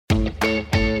Welcome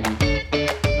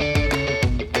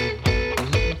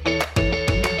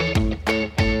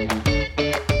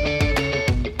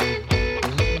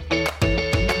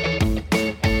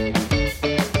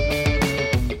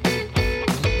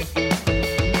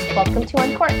to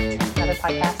Uncorked, another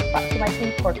podcast brought to you by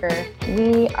Team Corker.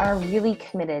 We are really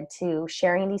committed to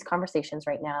sharing these conversations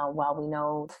right now while we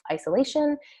know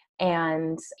isolation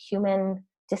and human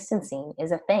distancing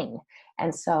is a thing.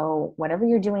 And so whatever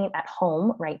you're doing at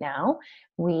home right now,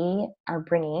 we are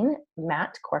bringing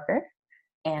Matt Corker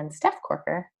and Steph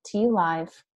Corker to you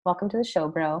live. Welcome to the show,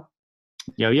 bro.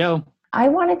 Yo, yo. I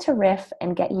wanted to riff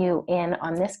and get you in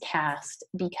on this cast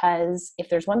because if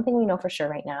there's one thing we know for sure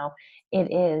right now,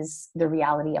 it is the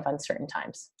reality of uncertain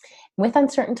times. With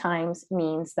uncertain times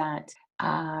means that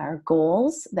our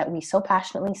goals that we so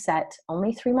passionately set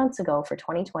only 3 months ago for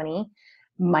 2020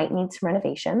 might need some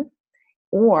renovation,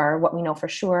 or what we know for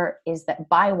sure is that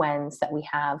buy-whens that we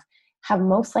have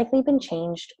most likely been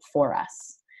changed for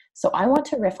us. So I want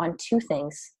to riff on two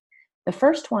things. The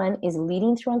first one is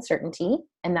leading through uncertainty,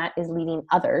 and that is leading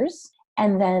others.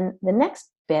 And then the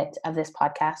next bit of this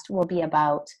podcast will be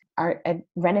about a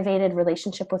renovated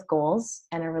relationship with goals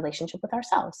and a relationship with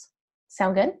ourselves.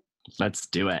 Sound good? Let's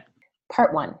do it.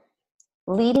 Part one,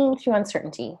 leading through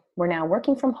uncertainty. We're now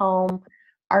working from home.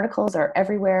 Articles are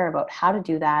everywhere about how to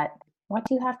do that. What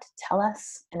do you have to tell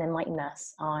us and enlighten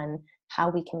us on how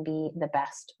we can be the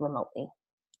best remotely?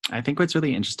 I think what's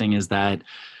really interesting is that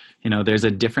there's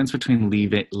a difference between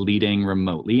leading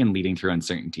remotely and leading through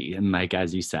uncertainty. And like,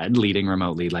 as you said, leading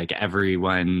remotely, like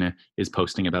everyone is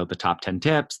posting about the top 10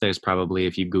 tips. There's probably,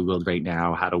 if you Googled right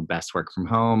now, how to best work from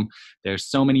home, there's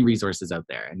so many resources out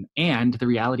there. And the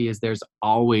reality is there's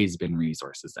always been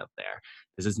resources out there.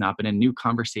 This has not been a new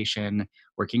conversation.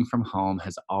 Working from home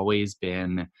has always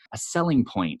been a selling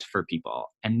point for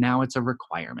people. And now it's a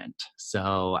requirement.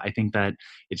 So I think that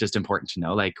it's just important to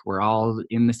know, like, we're all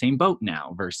in the same boat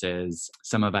now versus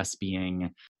some of us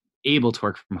being able to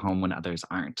work from home when others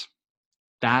aren't.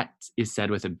 That is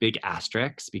said with a big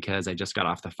asterisk because I just got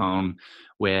off the phone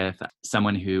with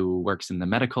someone who works in the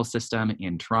medical system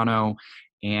in Toronto.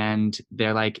 And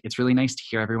they're like, it's really nice to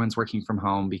hear everyone's working from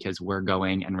home because we're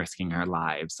going and risking our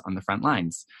lives on the front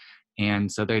lines.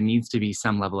 And so there needs to be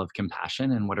some level of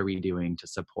compassion. And what are we doing to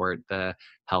support the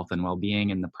health and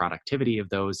well-being and the productivity of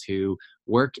those who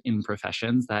work in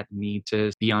professions that need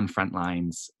to be on front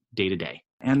lines day to day?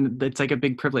 And it's like a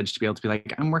big privilege to be able to be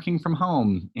like, I'm working from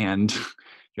home. And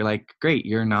you're like, great,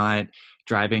 you're not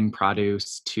driving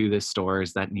produce to the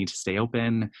stores that need to stay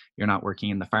open. You're not working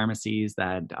in the pharmacies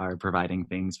that are providing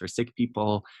things for sick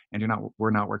people. And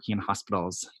we're not working in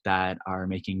hospitals that are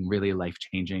making really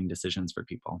life-changing decisions for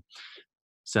people.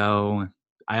 So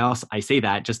I say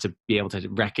that just to be able to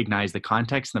recognize the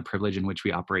context and the privilege in which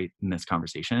we operate in this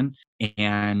conversation.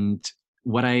 And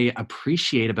what I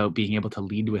appreciate about being able to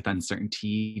lead with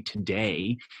uncertainty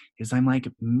today is I'm like,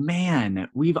 man,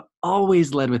 we've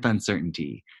always led with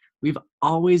uncertainty. We've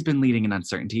always been leading in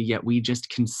uncertainty, yet we just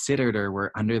considered or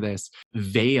were under this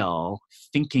veil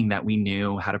thinking that we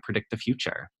knew how to predict the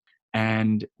future.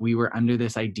 And we were under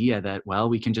this idea that, well,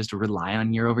 we can just rely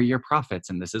on year over year profits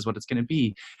and this is what it's going to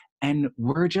be. And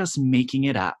we're just making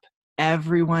it up.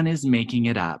 Everyone is making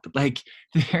it up. Like,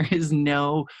 there is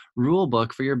no rule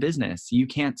book for your business. You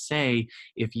can't say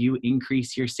if you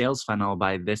increase your sales funnel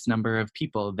by this number of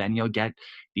people, then you'll get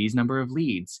these number of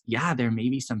leads. Yeah, there may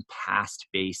be some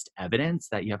past-based evidence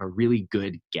that you have a really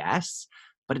good guess,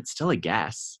 but it's still a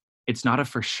guess. It's not a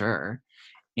for sure.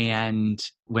 And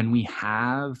when we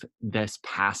have this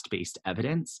past-based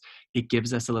evidence, it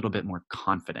gives us a little bit more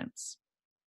confidence.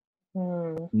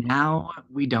 Now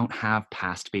we don't have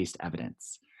past-based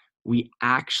evidence. We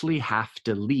actually have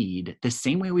to lead the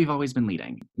same way we've always been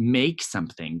leading. Make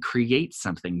something, create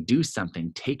something, do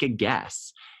something, take a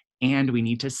guess. And we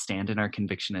need to stand in our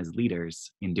conviction as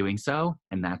leaders in doing so,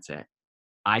 and that's it.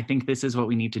 I think this is what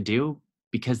we need to do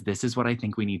because this is what I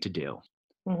think we need to do.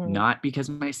 Mm-hmm. Not because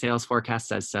my sales forecast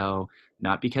says so,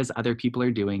 not because other people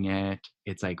are doing it.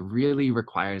 It's like really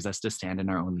requires us to stand in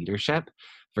our own leadership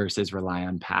versus rely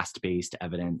on past-based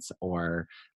evidence or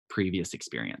previous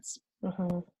experience.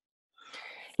 Mm-hmm.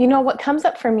 You know, what comes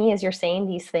up for me as you're saying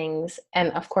these things,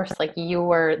 and of course, like, you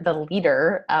were the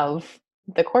leader of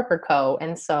the Corker Co.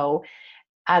 And so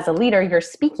as a leader, you're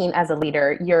speaking as a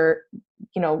leader, you're,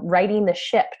 writing the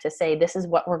ship to say, this is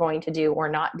what we're going to do or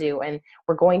not do. And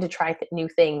we're going to try new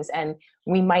things. And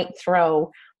we might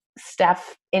throw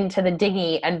Steph into the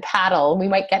dinghy and paddle. We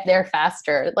might get there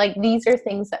faster. Like, these are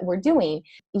things that we're doing.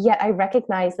 Yet I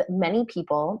recognize that many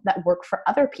people that work for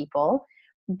other people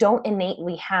don't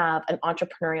innately have an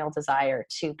entrepreneurial desire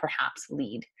to perhaps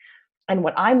lead. And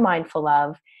what I'm mindful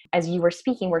of, as you were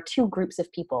speaking, were two groups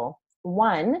of people.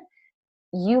 One,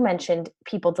 you mentioned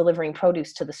people delivering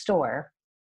produce to the store.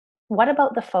 What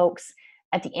about the folks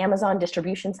at the Amazon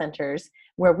distribution centers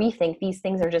where we think these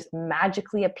things are just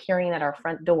magically appearing at our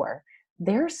front door?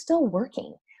 They're still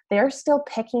working. They're still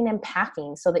picking and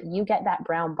packing so that you get that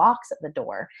brown box at the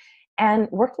door. And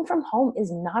working from home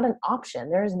is not an option.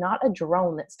 There's not a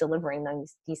drone that's delivering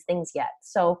these things yet.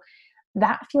 So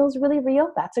that feels really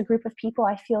real. That's a group of people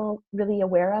I feel really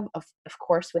aware of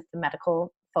course, with the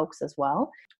medical folks as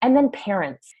well. And then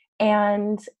parents.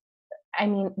 And I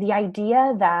mean, the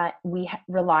idea that we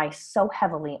rely so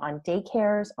heavily on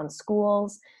daycares, on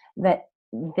schools, that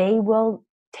they will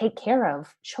take care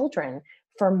of children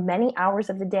for many hours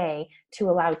of the day to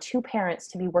allow two parents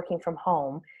to be working from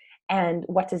home. And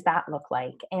what does that look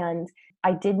like? And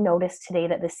I did notice today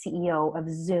that the CEO of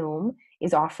Zoom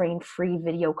is offering free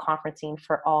video conferencing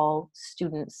for all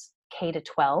students K to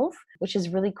 12, which is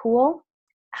really cool.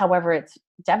 However, it's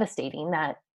devastating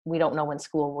that we don't know when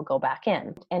school will go back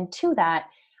in. And to that,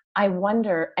 I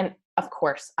wonder, and of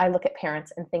course, I look at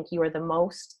parents and think you are the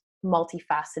most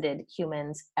multifaceted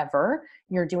humans ever.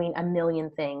 You're doing a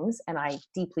million things, and I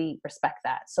deeply respect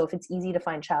that. So if it's easy to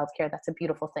find childcare, that's a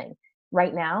beautiful thing.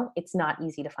 Right now, it's not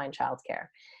easy to find childcare.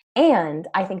 And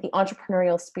I think the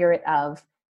entrepreneurial spirit of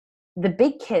the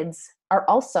big kids are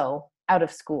also out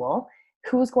of school.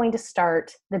 Who's going to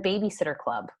start the babysitter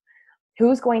club?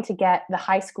 Who's going to get the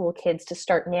high school kids to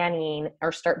start nannying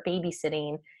or start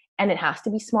babysitting? And it has to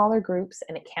be smaller groups,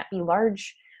 and it can't be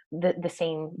large, the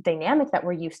same dynamic that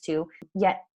we're used to.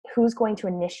 Yet who's going to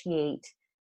initiate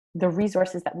the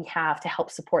resources that we have to help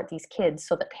support these kids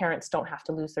so that parents don't have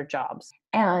to lose their jobs?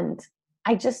 And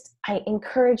I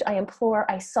encourage, I implore,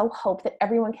 I so hope that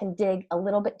everyone can dig a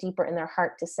little bit deeper in their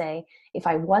heart to say, if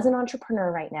I was an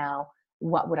entrepreneur right now,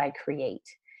 what would I create?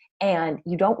 And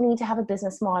you don't need to have a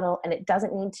business model, and it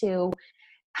doesn't need to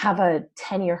have a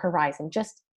 10-year horizon.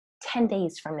 Just 10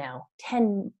 days from now,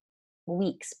 10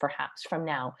 weeks perhaps from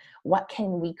now, what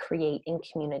can we create in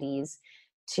communities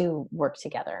to work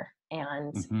together?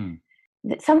 And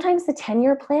Mm-hmm. sometimes the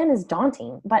 10-year plan is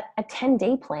daunting, but a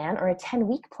 10-day plan or a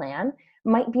 10-week plan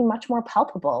might be much more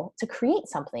palpable to create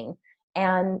something.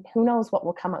 And who knows what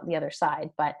will come out the other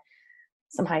side, but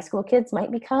some high school kids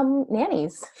might become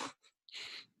nannies.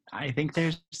 I think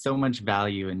there's so much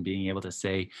value in being able to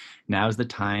say, now's the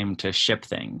time to ship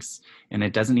things. And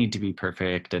it doesn't need to be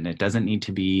perfect, and it doesn't need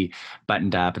to be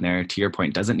buttoned up. And there, to your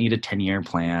point, doesn't need a 10-year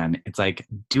plan. It's like,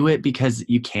 do it because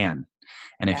you can.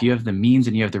 And if Yeah. you have the means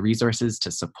and you have the resources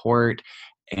to support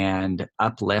and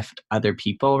uplift other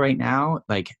people right now,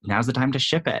 like, now's the time to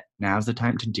ship it. Now's the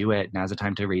time to do it. Now's the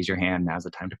time to raise your hand. Now's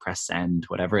the time to press send,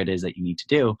 whatever it is that you need to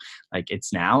do. Like,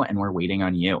 it's now, and we're waiting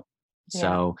on you. Yeah.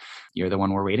 So you're the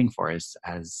one we're waiting for, as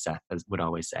Seth would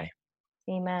always say.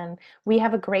 Amen. We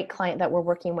have a great client that we're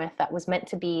working with that was meant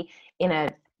to be in a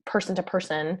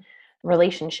person-to-person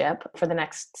relationship for the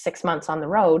next 6 months on the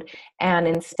road. And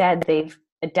instead they've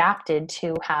adapted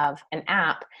to have an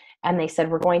app, and they said,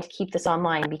 we're going to keep this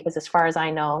online because as far as I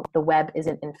know, the web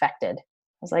isn't infected.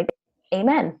 I was like,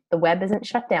 amen. The web isn't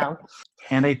shut down.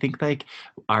 And I think, like,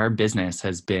 our business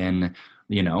has been,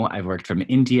 I've worked from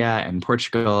India and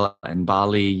Portugal and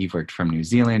Bali. You've worked from New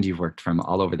Zealand. You've worked from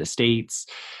all over the States.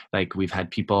 Like, we've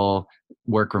had people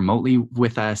work remotely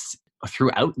with us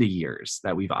throughout the years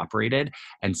that we've operated.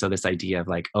 And so this idea of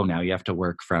like, oh, now you have to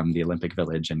work from the Olympic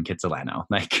Village in Kitsilano,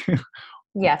 like,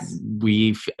 Yes.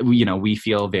 we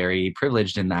feel very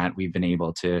privileged in that we've been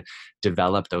able to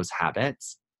develop those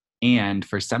habits. And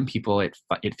for some people, it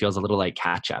feels a little like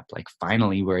catch up. Like,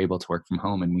 finally, we're able to work from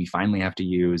home, and we finally have to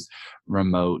use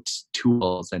remote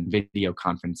tools and video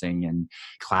conferencing and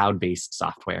cloud-based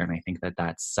software. And I think that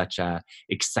that's such a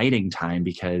exciting time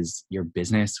because your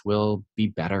business will be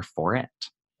better for it.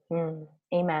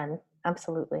 Amen.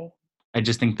 Absolutely. I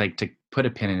just think, like, to put a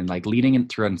pin in, like, leading it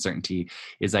through uncertainty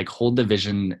is like, hold the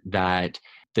vision that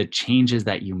the changes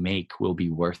that you make will be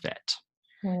worth it.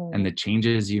 And the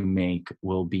changes you make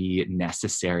will be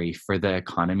necessary for the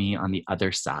economy on the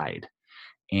other side.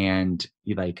 And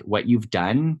like, what you've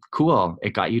done, cool,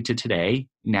 it got you to today.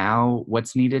 Now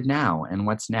what's needed now, and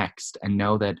what's next? And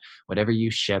know that whatever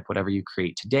you ship, whatever you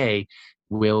create today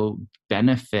will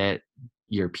benefit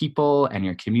your people and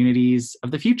your communities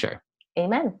of the future.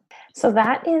 Amen. So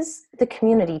that is the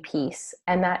community piece,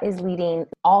 and that is leading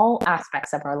all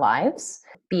aspects of our lives,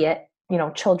 be it,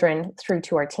 children through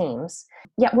to our teams.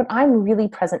 Yet what I'm really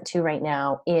present to right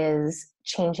now is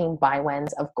changing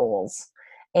bywends of goals.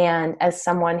 And as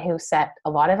someone who set a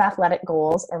lot of athletic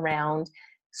goals around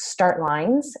start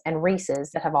lines and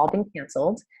races that have all been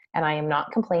canceled, and I am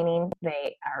not complaining.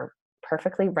 They are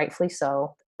perfectly, rightfully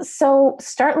so. So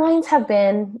start lines have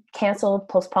been canceled,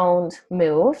 postponed,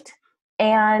 moved.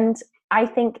 And I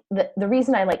think that the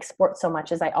reason I like sports so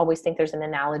much is I always think there's an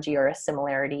analogy or a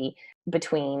similarity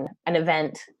between an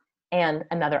event and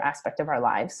another aspect of our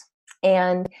lives.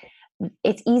 And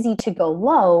it's easy to go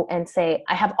low and say,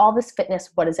 I have all this fitness.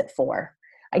 What is it for?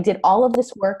 I did all of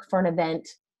this work for an event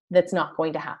that's not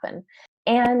going to happen.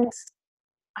 And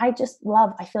I feel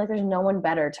like there's no one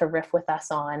better to riff with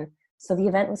us on. So the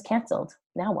event was canceled.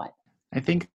 Now what? I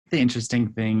think the interesting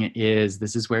thing is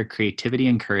this is where creativity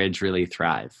and courage really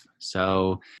thrive.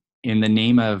 So in the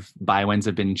name of buy wins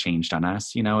have been changed on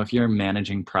us, if you're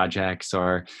managing projects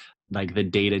or like the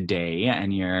day to day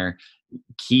and your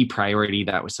key priority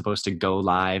that was supposed to go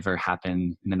live or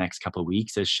happen in the next couple of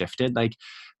weeks is shifted, like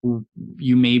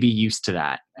you may be used to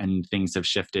that and things have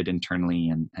shifted internally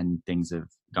and things have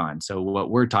gone. So what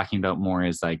we're talking about more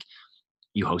is like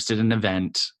you hosted an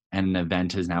event and an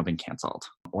event has now been canceled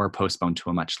or postponed to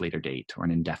a much later date or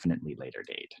an indefinitely later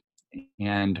date.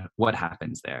 And what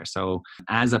happens there? So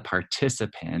as a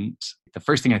participant, the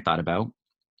first thing I thought about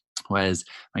was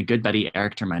my good buddy,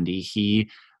 Eric Termundi. He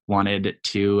wanted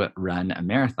to run a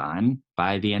marathon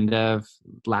by the end of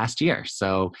last year.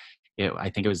 So I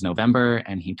think it was November,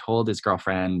 and he told his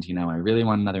girlfriend, I really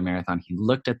want another marathon. He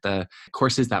looked at the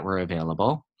courses that were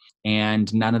available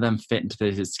and none of them fit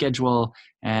into his schedule.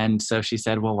 And so she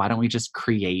said, well, why don't we just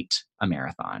create a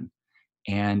marathon?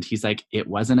 And he's like, it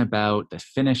wasn't about the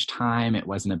finish time. It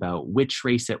wasn't about which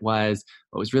race it was.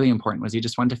 What was really important was he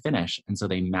just wanted to finish. And so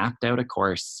they mapped out a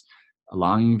course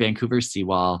along Vancouver's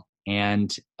seawall,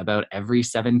 and about every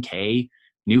 7K,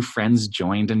 new friends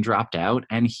joined and dropped out,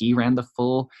 and he ran the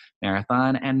full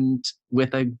marathon and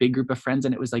with a big group of friends.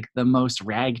 And it was like the most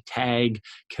ragtag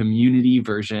community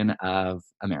version of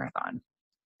a marathon.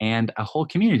 And a whole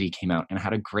community came out and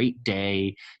had a great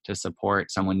day to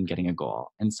support someone getting a goal.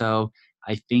 And so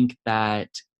I think that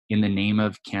in the name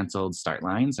of canceled start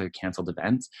lines or canceled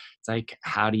events, it's like,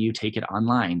 how do you take it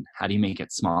online? How do you make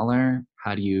it smaller?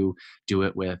 How do you do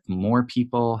it with more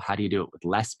people? How do you do it with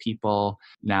less people?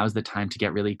 Now's the time to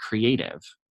get really creative.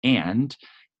 And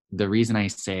the reason I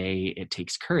say it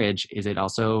takes courage is it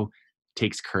also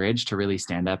takes courage to really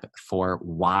stand up for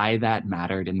why that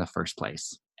mattered in the first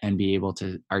place and be able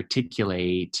to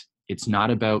articulate it's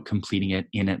not about completing it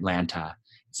in Atlanta.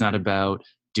 It's not about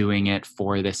doing it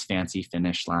for this fancy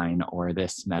finish line or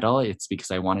this medal. It's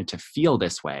because I wanted to feel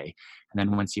this way. And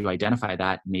then once you identify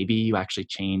that, maybe you actually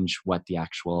change what the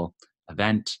actual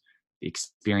event, the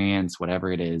experience,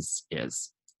 whatever it is,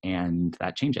 and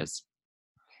that changes.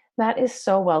 That is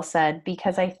so well said,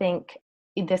 because I think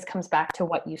this comes back to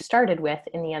what you started with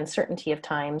in the uncertainty of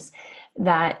times,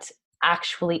 that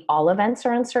actually all events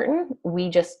are uncertain. We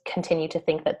just continue to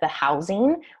think that the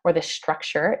housing or the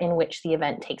structure in which the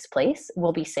event takes place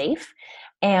will be safe.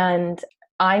 And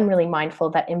I'm really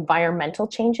mindful that environmental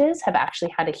changes have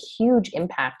actually had a huge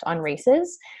impact on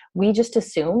races. We just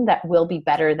assume that we'll be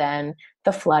better than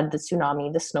the flood, the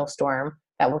tsunami, the snowstorm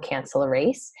that will cancel a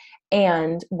race.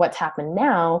 And what's happened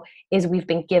now is we've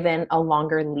been given a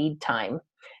longer lead time.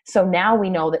 So now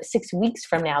we know that 6 weeks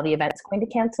from now, the event's going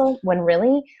to cancel, when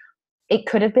really it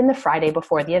could have been the Friday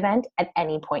before the event at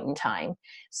any point in time.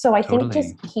 So I think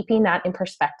just keeping that in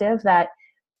perspective, that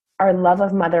our love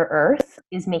of Mother Earth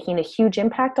is making a huge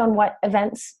impact on what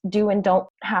events do and don't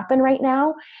happen right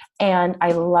now. And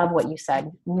I love what you said.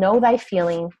 Know thy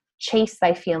feeling, chase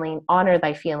thy feeling, honor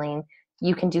thy feeling.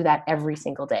 You can do that every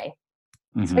single day.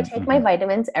 So I take my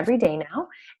vitamins every day now,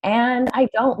 and I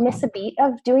don't miss a beat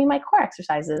of doing my core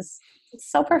exercises.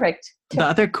 It's so perfect. The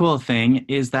other cool thing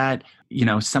is that,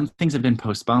 some things have been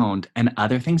postponed and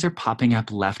other things are popping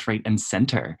up left, right, and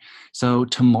center. So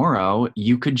tomorrow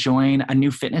you could join a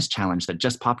new fitness challenge that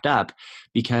just popped up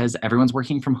because everyone's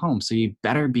working from home. So you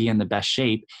better be in the best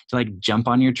shape to jump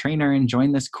on your trainer and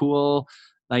join this cool,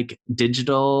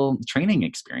 digital training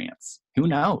experience. Who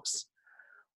knows?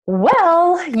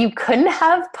 Well, you couldn't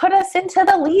have put us into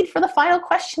the lead for the final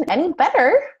question any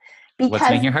better. Because, what's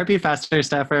making your heart beat faster,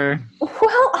 Steffer?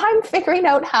 Well, I'm figuring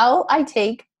out how I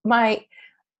take my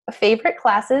favorite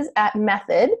classes at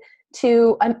Method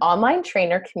to an online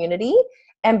trainer community.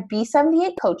 And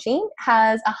B78 Coaching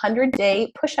has a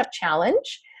 100-day push-up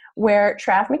challenge where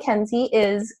Trav McKenzie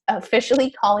is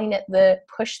officially calling it the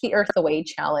Push the Earth Away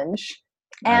Challenge.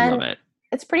 And I love it.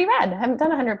 It's pretty rad. I haven't done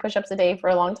 100 push-ups a day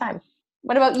for a long time.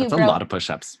 What about you, That's bro? a lot of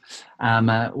push-ups.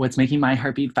 What's making my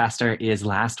heart beat faster is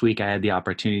last week I had the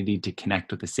opportunity to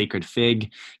connect with the Sacred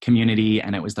Fig community,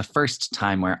 and it was the first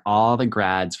time where all the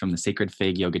grads from the Sacred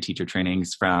Fig yoga teacher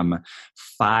trainings from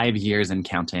 5 years and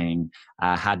counting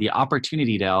had the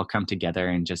opportunity to all come together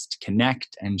and just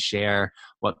connect and share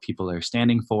what people are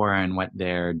standing for and what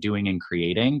they're doing and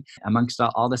creating amongst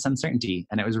all this uncertainty.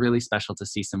 And it was really special to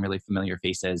see some really familiar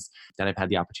faces that I've had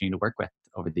the opportunity to work with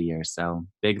over the years. So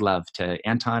big love to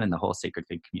Anton and the whole Sacred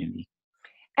Fig community.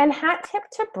 And hat tip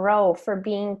to Bro for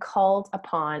being called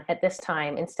upon at this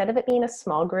time. Instead of it being a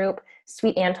small group,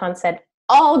 sweet Anton said,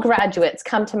 all graduates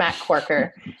come to Matt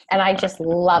Corker. And I just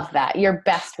love that. You're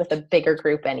best with a bigger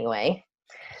group anyway.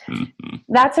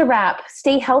 That's a wrap.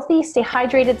 Stay healthy, stay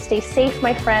hydrated, stay safe,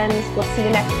 my friends. We'll see you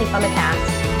next week on the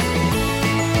cast.